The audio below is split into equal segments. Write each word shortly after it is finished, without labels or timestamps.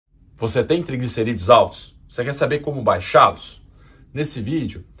Você tem triglicerídeos altos? Você quer saber como baixá-los? Nesse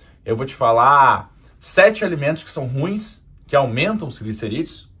vídeo, eu vou te falar 7 alimentos que são ruins, que aumentam os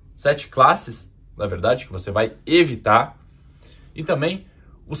triglicerídeos, 7 classes, na verdade, que você vai evitar, e também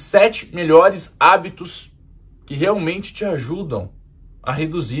os 7 melhores hábitos que realmente te ajudam a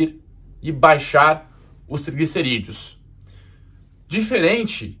reduzir e baixar os triglicerídeos.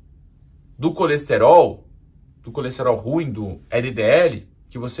 Diferente do colesterol ruim, do LDL,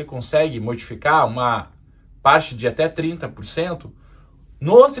 que você consegue modificar uma parte de até 30%,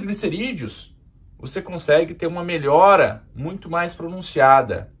 nos triglicerídeos você consegue ter uma melhora muito mais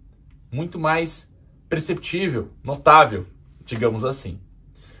pronunciada, muito mais perceptível, notável, digamos assim.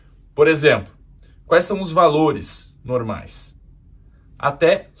 Por exemplo, quais são os valores normais?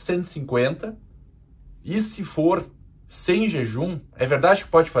 Até 150, e se for sem jejum, é verdade que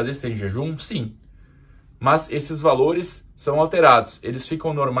pode fazer sem jejum? Sim. Mas esses valores são alterados. Eles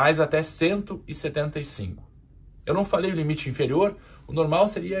ficam normais até 175. Eu não falei o limite inferior, o normal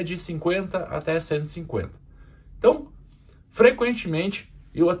seria de 50 até 150. Então, frequentemente,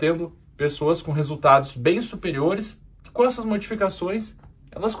 eu atendo pessoas com resultados bem superiores, que com essas modificações,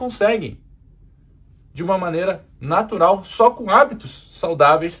 elas conseguem, de uma maneira natural, só com hábitos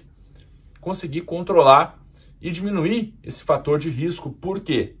saudáveis, conseguir controlar e diminuir esse fator de risco. Por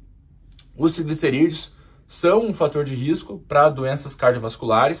quê? Os triglicerídeos são um fator de risco para doenças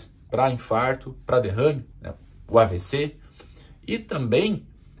cardiovasculares, para infarto, para derrame, né? O AVC. E também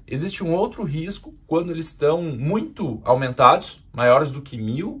existe um outro risco quando eles estão muito aumentados, maiores do que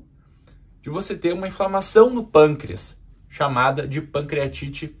 1000, de você ter uma inflamação no pâncreas, chamada de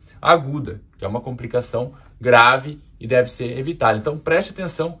pancreatite aguda, que é uma complicação grave e deve ser evitada. Então preste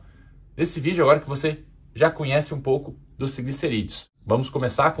atenção nesse vídeo agora que você já conhece um pouco dos triglicerídeos. Vamos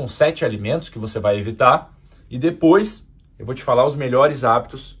começar com 7 alimentos que você vai evitar e depois eu vou te falar os melhores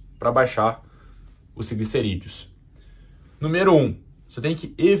hábitos para baixar os triglicerídeos. Número 1, você tem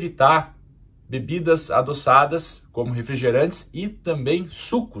que evitar bebidas adoçadas, como refrigerantes e também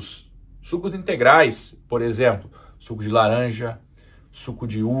sucos integrais, por exemplo, suco de laranja, suco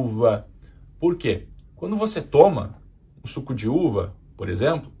de uva. Por quê? Quando você toma um suco de uva, por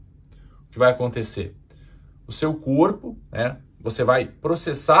exemplo, o que vai acontecer? O seu corpo, você vai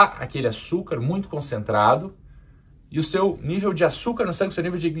processar aquele açúcar muito concentrado e o seu nível de açúcar no sangue, o seu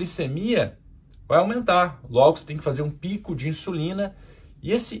nível de glicemia vai aumentar. Logo, você tem que fazer um pico de insulina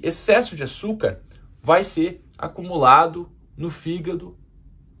e esse excesso de açúcar vai ser acumulado no fígado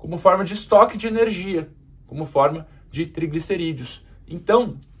como forma de estoque de energia, como forma de triglicerídeos.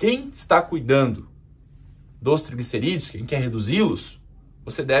 Então, quem está cuidando dos triglicerídeos, quem quer reduzi-los,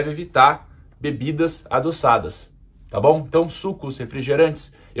 você deve evitar bebidas adoçadas, tá bom? Então, sucos,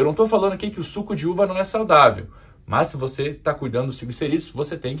 refrigerantes. Eu não estou falando aqui que o suco de uva não é saudável, mas se você está cuidando dos triglicerídeos,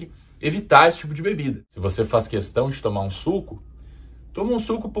 você tem que evitar esse tipo de bebida. Se você faz questão de tomar um suco, toma um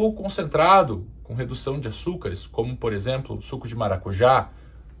suco pouco concentrado, com redução de açúcares, como, por exemplo, suco de maracujá,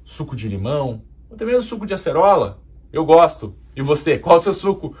 suco de limão, ou até mesmo suco de acerola. Eu gosto. E você, qual é o seu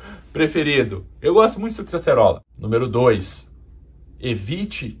suco preferido? Eu gosto muito de suco de acerola. Número 2,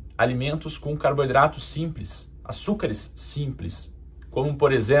 evite alimentos com carboidratos simples, açúcares simples, como,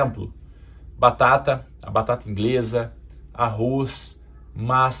 por exemplo, batata, a batata inglesa, arroz,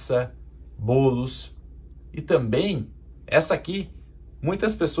 massa, bolos. E também, essa aqui,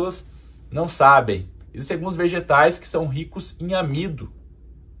 muitas pessoas não sabem. Existem alguns vegetais que são ricos em amido,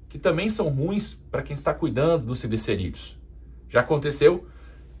 que também são ruins para quem está cuidando dos triglicerídeos. Já aconteceu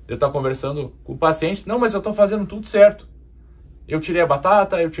eu estar conversando com o paciente, não, mas eu estou fazendo tudo certo. Eu tirei a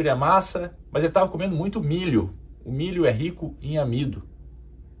batata, eu tirei a massa, mas ele estava comendo muito milho. O milho é rico em amido.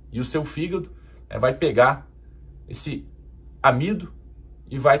 E o seu fígado vai pegar esse amido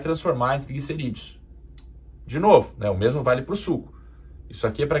e vai transformar em triglicerídeos. De novo, o mesmo vale para o suco. Isso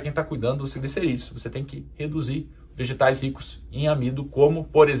aqui é para quem está cuidando dos triglicerídeos. Você tem que reduzir vegetais ricos em amido, como,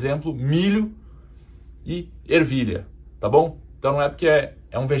 por exemplo, milho e ervilha, tá bom? Então não é porque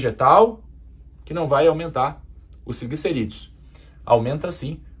é um vegetal que não vai aumentar os triglicerídeos. Aumenta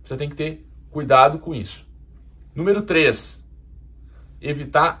sim, você tem que ter cuidado com isso. Número 3,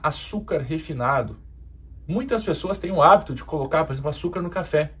 evitar açúcar refinado. Muitas pessoas têm o hábito de colocar, por exemplo, açúcar no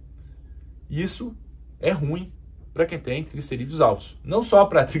café. Isso é ruim para quem tem triglicerídeos altos. Não só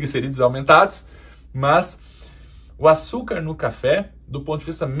para triglicerídeos aumentados, mas o açúcar no café, do ponto de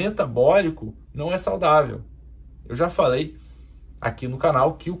vista metabólico, não é saudável. Eu já falei aqui no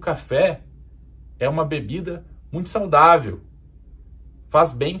canal que o café é uma bebida muito saudável.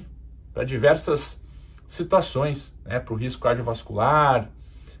 Faz bem para diversas situações, para o risco cardiovascular.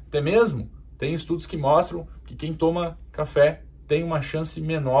 Até mesmo tem estudos que mostram que quem toma café tem uma chance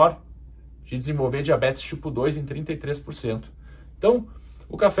menor de desenvolver diabetes tipo 2 em 33%. Então,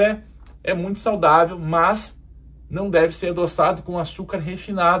 o café é muito saudável, mas não deve ser adoçado com açúcar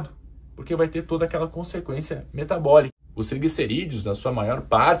refinado, porque vai ter toda aquela consequência metabólica. Os triglicerídeos, na sua maior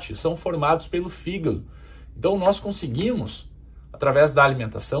parte, são formados pelo fígado. Então, nós conseguimos, através da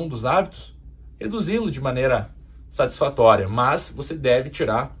alimentação, dos hábitos, reduzi-lo de maneira satisfatória, mas você deve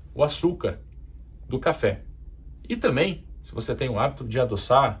tirar o açúcar do café. E também, se você tem o hábito de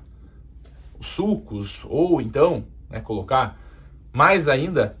adoçar os sucos, ou então colocar mais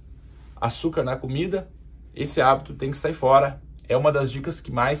ainda açúcar na comida, esse hábito tem que sair fora. É uma das dicas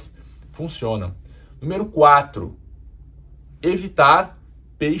que mais funcionam. Número 4, evitar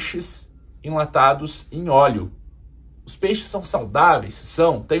peixes enlatados em óleo. Os peixes são saudáveis?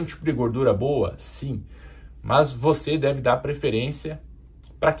 São. Tem um tipo de gordura boa? Sim. Mas você deve dar preferência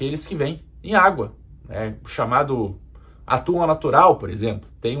para aqueles que vêm em água. O chamado atum natural, por exemplo.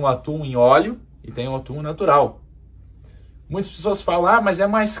 Tem um atum em óleo e tem um atum natural. Muitas pessoas falam, mas é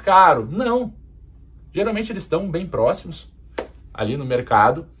mais caro. Não. Geralmente eles estão bem próximos ali no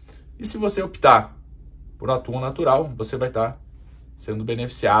mercado. E se você optar por atum natural, você vai estar sendo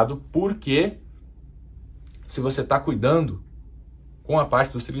beneficiado, porque se você está cuidando com a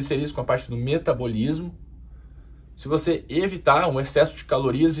parte dos triglicerídeos, com a parte do metabolismo, se você evitar um excesso de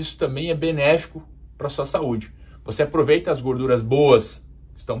calorias, isso também é benéfico para a sua saúde. Você aproveita as gorduras boas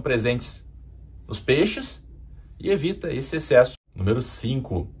que estão presentes nos peixes e evita esse excesso. Número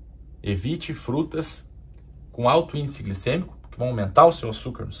 5, evite frutas com alto índice glicêmico, que vão aumentar o seu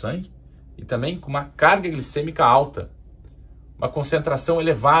açúcar no sangue, e também com uma carga glicêmica alta, uma concentração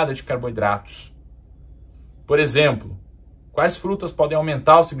elevada de carboidratos. Por exemplo, quais frutas podem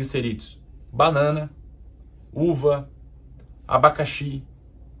aumentar os triglicerídeos? Banana, uva, abacaxi,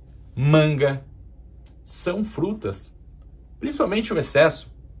 manga. São frutas, principalmente o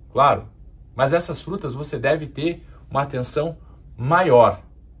excesso, claro, mas essas frutas você deve ter uma atenção maior.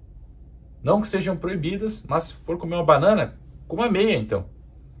 Não que sejam proibidas, mas se for comer uma banana, coma meia então,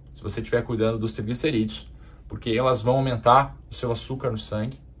 se você estiver cuidando dos triglicerídeos, porque elas vão aumentar o seu açúcar no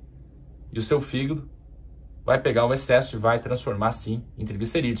sangue e o seu fígado vai pegar o excesso e vai transformar sim em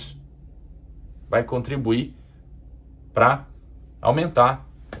triglicerídeos. Vai contribuir para aumentar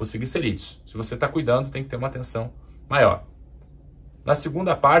os triglicerídeos. Se você está cuidando, tem que ter uma atenção maior. Na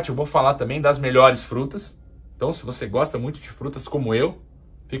segunda parte, eu vou falar também das melhores frutas. Então, se você gosta muito de frutas como eu,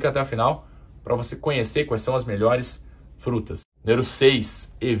 fica até o final para você conhecer quais são as melhores frutas. Número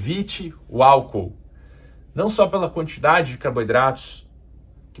 6, evite o álcool. Não só pela quantidade de carboidratos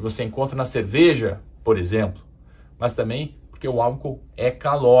que você encontra na cerveja, por exemplo, mas também porque o álcool é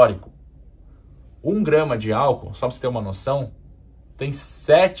calórico. 1 grama de álcool, só para você ter uma noção, tem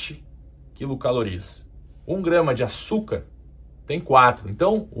 7 quilocalorias. 1 grama de açúcar tem 4.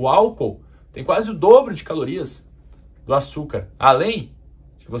 Então, o álcool tem quase o dobro de calorias do açúcar. Além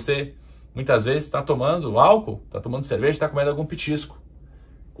de que você, muitas vezes, está tomando álcool, está tomando cerveja, está comendo algum petisco.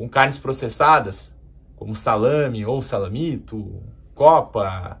 Com carnes processadas, como salame ou salamito,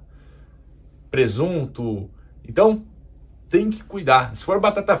 copa, presunto. Então, tem que cuidar. Se for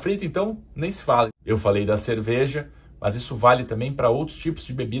batata frita, então, nem se fala. Eu falei da cerveja, mas isso vale também para outros tipos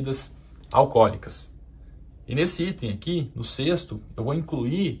de bebidas alcoólicas. E nesse item aqui, no 6º, eu vou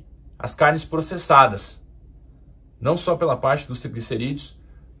incluir as carnes processadas. Não só pela parte dos triglicerídeos,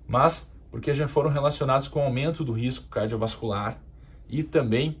 mas porque já foram relacionados com o aumento do risco cardiovascular e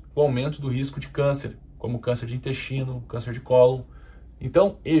também com o aumento do risco de câncer, como câncer de intestino, câncer de cólon.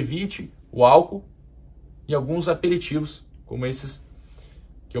 Então, evite o álcool e alguns aperitivos, como esses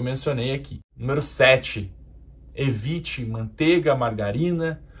que eu mencionei aqui. Número 7, evite manteiga,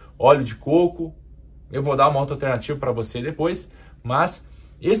 margarina, óleo de coco. Eu vou dar uma outra alternativa para você depois, mas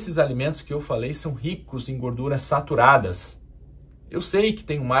esses alimentos que eu falei são ricos em gorduras saturadas. Eu sei que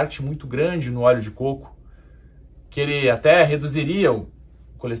tem um marketing muito grande no óleo de coco, que ele até reduziria o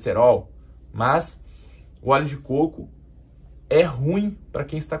colesterol, mas o óleo de coco é ruim para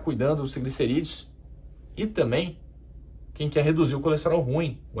quem está cuidando dos triglicerídeos e também quem quer reduzir o colesterol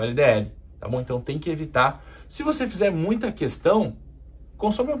ruim, o LDL, tá bom? Então tem que evitar. Se você fizer muita questão,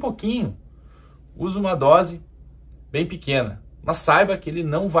 consome um pouquinho, use uma dose bem pequena, mas saiba que ele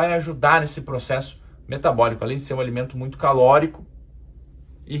não vai ajudar nesse processo metabólico, além de ser um alimento muito calórico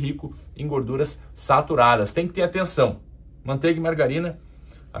e rico em gorduras saturadas. Tem que ter atenção. Manteiga e margarina,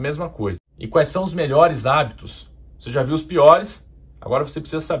 a mesma coisa. E quais são os melhores hábitos? Você já viu os piores, agora você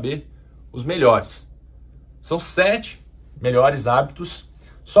precisa saber os melhores. São 7 melhores hábitos.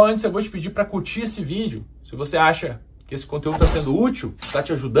 Só antes eu vou te pedir para curtir esse vídeo. Se você acha que esse conteúdo está sendo útil, está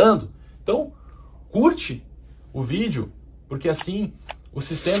te ajudando, então curte o vídeo, porque assim o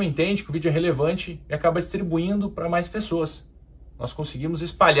sistema entende que o vídeo é relevante e acaba distribuindo para mais pessoas. Nós conseguimos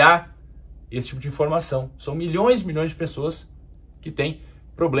espalhar esse tipo de informação. São milhões e milhões de pessoas que têm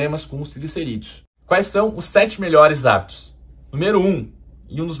problemas com os triglicerídeos. Quais são os 7 melhores hábitos? Número 1,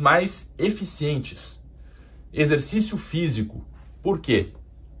 e um dos mais eficientes, exercício físico. Por quê?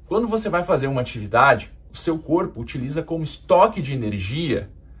 Quando você vai fazer uma atividade, o seu corpo utiliza como estoque de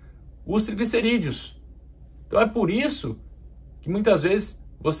energia os triglicerídeos. Então é por isso que muitas vezes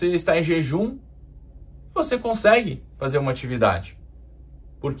você está em jejum, você consegue fazer uma atividade.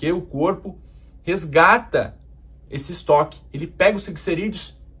 Porque o corpo resgata esse estoque. Ele pega os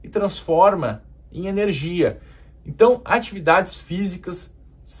triglicerídeos e transforma em energia. Então, atividades físicas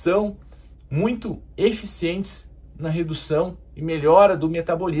são muito eficientes na redução e melhora do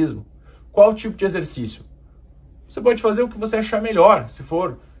metabolismo. Qual tipo de exercício? Você pode fazer o que você achar melhor. Se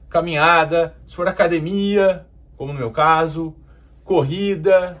for caminhada, se for academia, como no meu caso,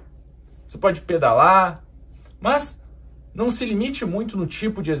 corrida, você pode pedalar, mas não se limite muito no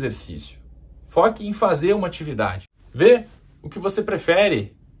tipo de exercício. Foque em fazer uma atividade. Vê o que você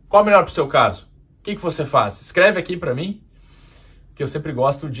prefere. Qual é melhor para o seu caso? O que você faz? Escreve aqui para mim, que eu sempre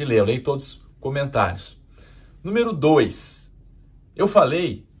gosto de ler. Eu leio todos os comentários. Número 2. Eu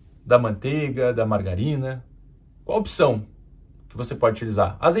falei da manteiga, da margarina. Qual a opção que você pode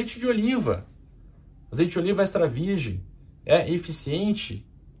utilizar? Azeite de oliva. Azeite de oliva extra virgem. É eficiente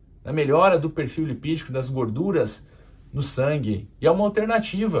na melhora do perfil lipídico das gorduras no sangue. E é uma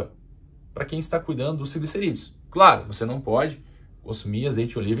alternativa para quem está cuidando dos triglicerídeos. Claro, você não pode consumir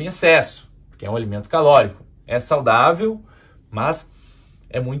azeite de oliva em excesso, porque é um alimento calórico. É saudável, mas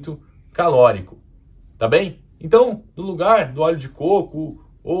é muito calórico. Tá bem? Então, no lugar do óleo de coco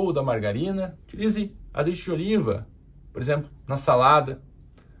ou da margarina, utilize azeite de oliva, por exemplo, na salada.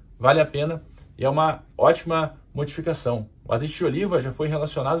 Vale a pena e é uma ótima modificação. O azeite de oliva já foi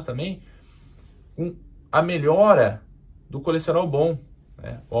relacionado também com a melhora do colesterol bom,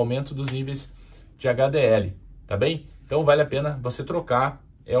 né? O aumento dos níveis de HDL, tá bem? Então vale a pena você trocar,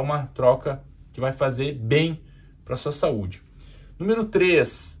 é uma troca que vai fazer bem para a sua saúde. Número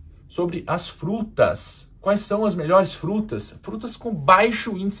 3, sobre as frutas. Quais são as melhores frutas? Frutas com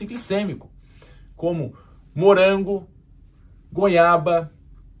baixo índice glicêmico, como morango, goiaba,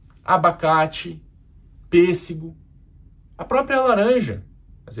 abacate, pêssego, a própria laranja.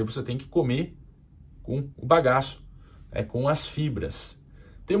 Mas aí você tem que comer com o bagaço, com as fibras.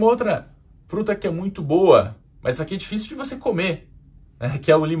 Tem uma outra fruta que é muito boa, mas aqui é difícil de você comer, né,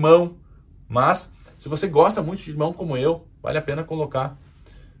 que é o limão. Mas se você gosta muito de limão como eu, vale a pena colocar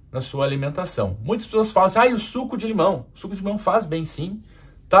na sua alimentação. Muitas pessoas falam assim, o suco de limão. O suco de limão faz bem sim.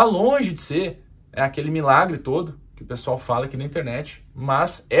 Tá longe de ser aquele milagre todo que o pessoal fala aqui na internet,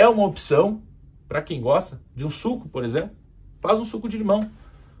 mas é uma opção para quem gosta de um suco, por exemplo. Faz um suco de limão.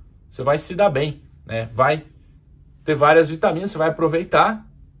 Você vai se dar bem, né? Vai ter várias vitaminas, você vai aproveitar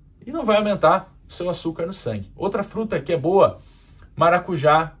e não vai aumentar o seu açúcar no sangue. Outra fruta que é boa,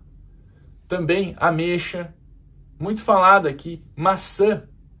 maracujá, também ameixa, muito falada aqui, maçã.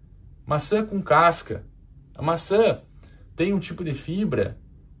 Maçã com casca. A maçã tem um tipo de fibra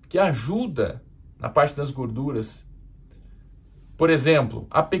que ajuda na parte das gorduras. Por exemplo,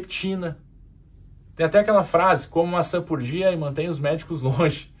 a pectina. Tem até aquela frase, come maçã por dia e mantém os médicos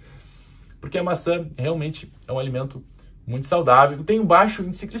longe. Porque a maçã realmente é um alimento muito saudável, tem um baixo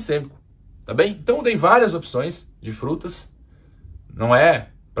índice glicêmico, tá bem? Então eu dei várias opções de frutas. Não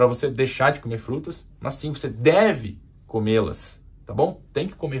é para você deixar de comer frutas, mas sim você deve comê-las, tá bom? Tem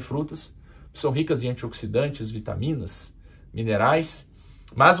que comer frutas, são ricas em antioxidantes, vitaminas, minerais,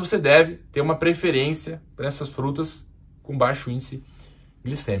 mas você deve ter uma preferência para essas frutas com baixo índice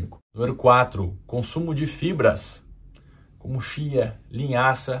glicêmico. Número 4, consumo de fibras, como chia,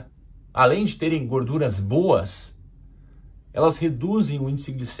 linhaça. Além de terem gorduras boas, elas reduzem o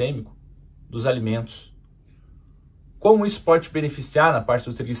índice glicêmico dos alimentos. Como isso pode te beneficiar na parte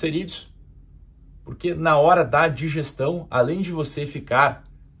dos triglicerídeos? Porque na hora da digestão, além de você ficar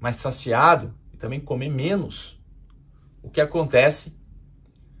mais saciado e também comer menos, o que acontece?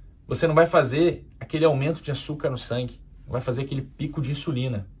 Você não vai fazer aquele aumento de açúcar no sangue, não vai fazer aquele pico de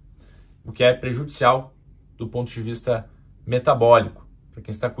insulina, o que é prejudicial do ponto de vista metabólico, para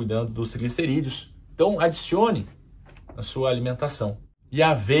quem está cuidando dos triglicerídeos. Então, adicione na sua alimentação. E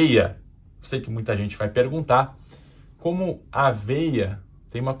a aveia, sei que muita gente vai perguntar, como a aveia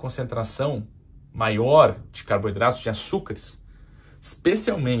tem uma concentração maior de carboidratos, de açúcares,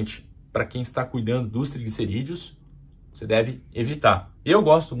 especialmente para quem está cuidando dos triglicerídeos, você deve evitar. Eu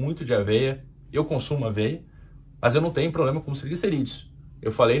gosto muito de aveia, eu consumo aveia, mas eu não tenho problema com os triglicerídeos.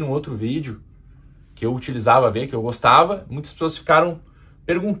 Eu falei num outro vídeo que eu utilizava aveia, que eu gostava, muitas pessoas ficaram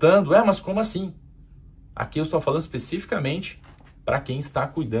perguntando, mas como assim? Aqui eu estou falando especificamente para quem está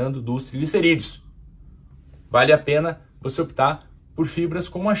cuidando dos triglicerídeos. Vale a pena você optar por fibras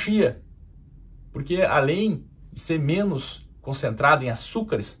como a chia, porque além de ser menos concentrado em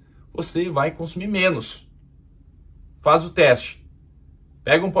açúcares, você vai consumir menos. Faz o teste.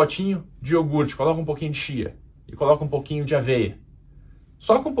 Pega um potinho de iogurte, coloca um pouquinho de chia e coloca um pouquinho de aveia.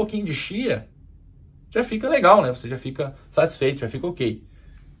 Só com um pouquinho de chia já fica legal, né? Você já fica satisfeito, já fica ok.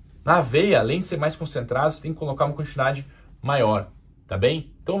 Na aveia, além de ser mais concentrado, você tem que colocar uma quantidade maior, tá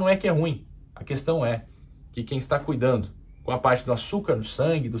bem? Então não é que é ruim. A questão é que quem está cuidando com a parte do açúcar no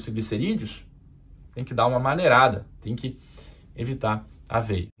sangue, dos triglicerídeos, tem que dar uma maneirada, tem que evitar a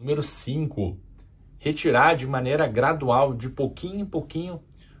aveia. Número 5, retirar de maneira gradual, de pouquinho em pouquinho,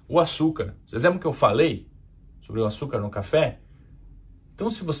 o açúcar. Vocês lembram que eu falei sobre o açúcar no café? Então,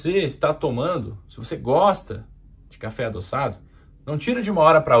 se você está tomando, se você gosta de café adoçado, não tira de uma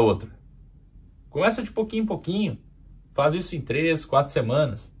hora para outra. Começa de pouquinho em pouquinho. Faz isso em 3, 4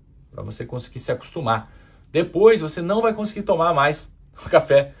 semanas, para você conseguir se acostumar. Depois, você não vai conseguir tomar mais o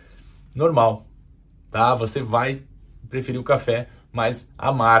café normal, tá? Você vai preferir o café mais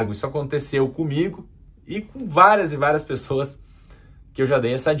amargo. Isso aconteceu comigo e com várias e várias pessoas que eu já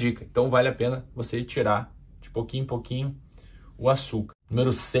dei essa dica. Então, vale a pena você tirar de pouquinho em pouquinho o açúcar.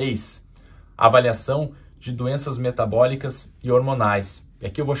 Número 6, avaliação de doenças metabólicas e hormonais. E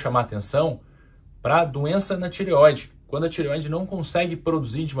aqui eu vou chamar a atenção para a doença na tireoide. Quando a tireoide não consegue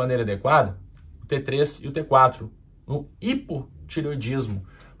produzir de maneira adequada, o T3 e o T4, no hipotireoidismo,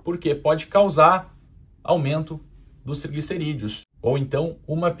 porque pode causar aumento dos triglicerídeos, ou então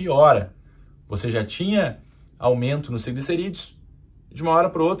uma piora. Você já tinha aumento nos triglicerídeos, de uma hora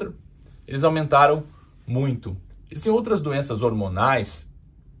para outra, eles aumentaram muito. Existem outras doenças hormonais,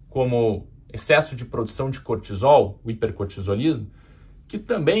 como excesso de produção de cortisol, o hipercortisolismo, que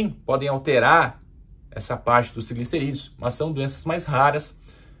também podem alterar essa parte dos triglicerídeos, mas são doenças mais raras.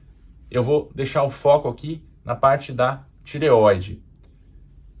 Eu vou deixar o foco aqui na parte da tireoide.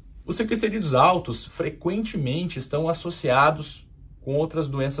 Os triglicerídeos altos frequentemente estão associados com outras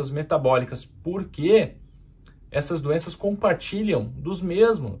doenças metabólicas, porque essas doenças compartilham dos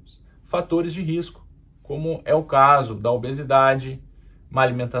mesmos fatores de risco, como é o caso da obesidade, má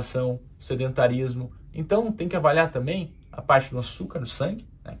alimentação, sedentarismo. Então, tem que avaliar também a parte do açúcar no sangue,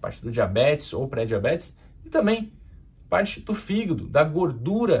 né, a parte do diabetes ou pré-diabetes, e também a parte do fígado, da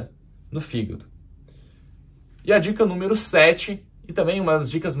gordura no fígado. E a dica número 7, e também uma das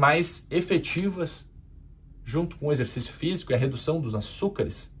dicas mais efetivas, junto com o exercício físico, é a redução dos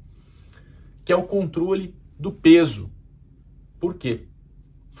açúcares, que é o controle do peso. Por quê?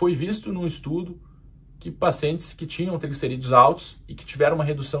 Foi visto num estudo que pacientes que tinham triglicerídeos altos e que tiveram uma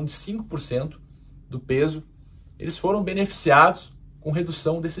redução de 5% do peso, eles foram beneficiados com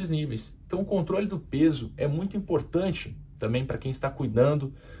redução desses níveis. Então, o controle do peso é muito importante também para quem está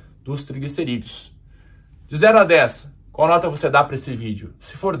cuidando dos triglicerídeos. De 0 a 10, qual nota você dá para esse vídeo?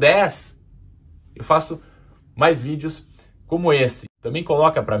 Se for 10, eu faço mais vídeos como esse. Também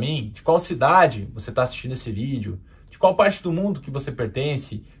coloca para mim de qual cidade você está assistindo esse vídeo, de qual parte do mundo que você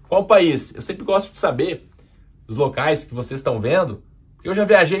pertence, qual país. Eu sempre gosto de saber os locais que vocês estão vendo, porque eu já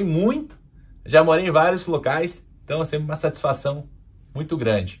viajei muito, já morei em vários locais, então é sempre uma satisfação muito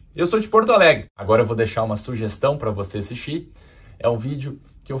grande. Eu sou de Porto Alegre. Agora eu vou deixar uma sugestão para você assistir. É um vídeo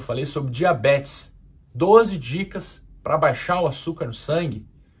que eu falei sobre diabetes. 12 dicas para baixar o açúcar no sangue,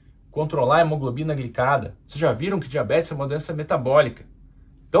 controlar a hemoglobina glicada. Vocês já viram que diabetes é uma doença metabólica.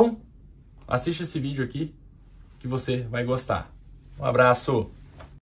 Então, assiste esse vídeo aqui que você vai gostar. Um abraço!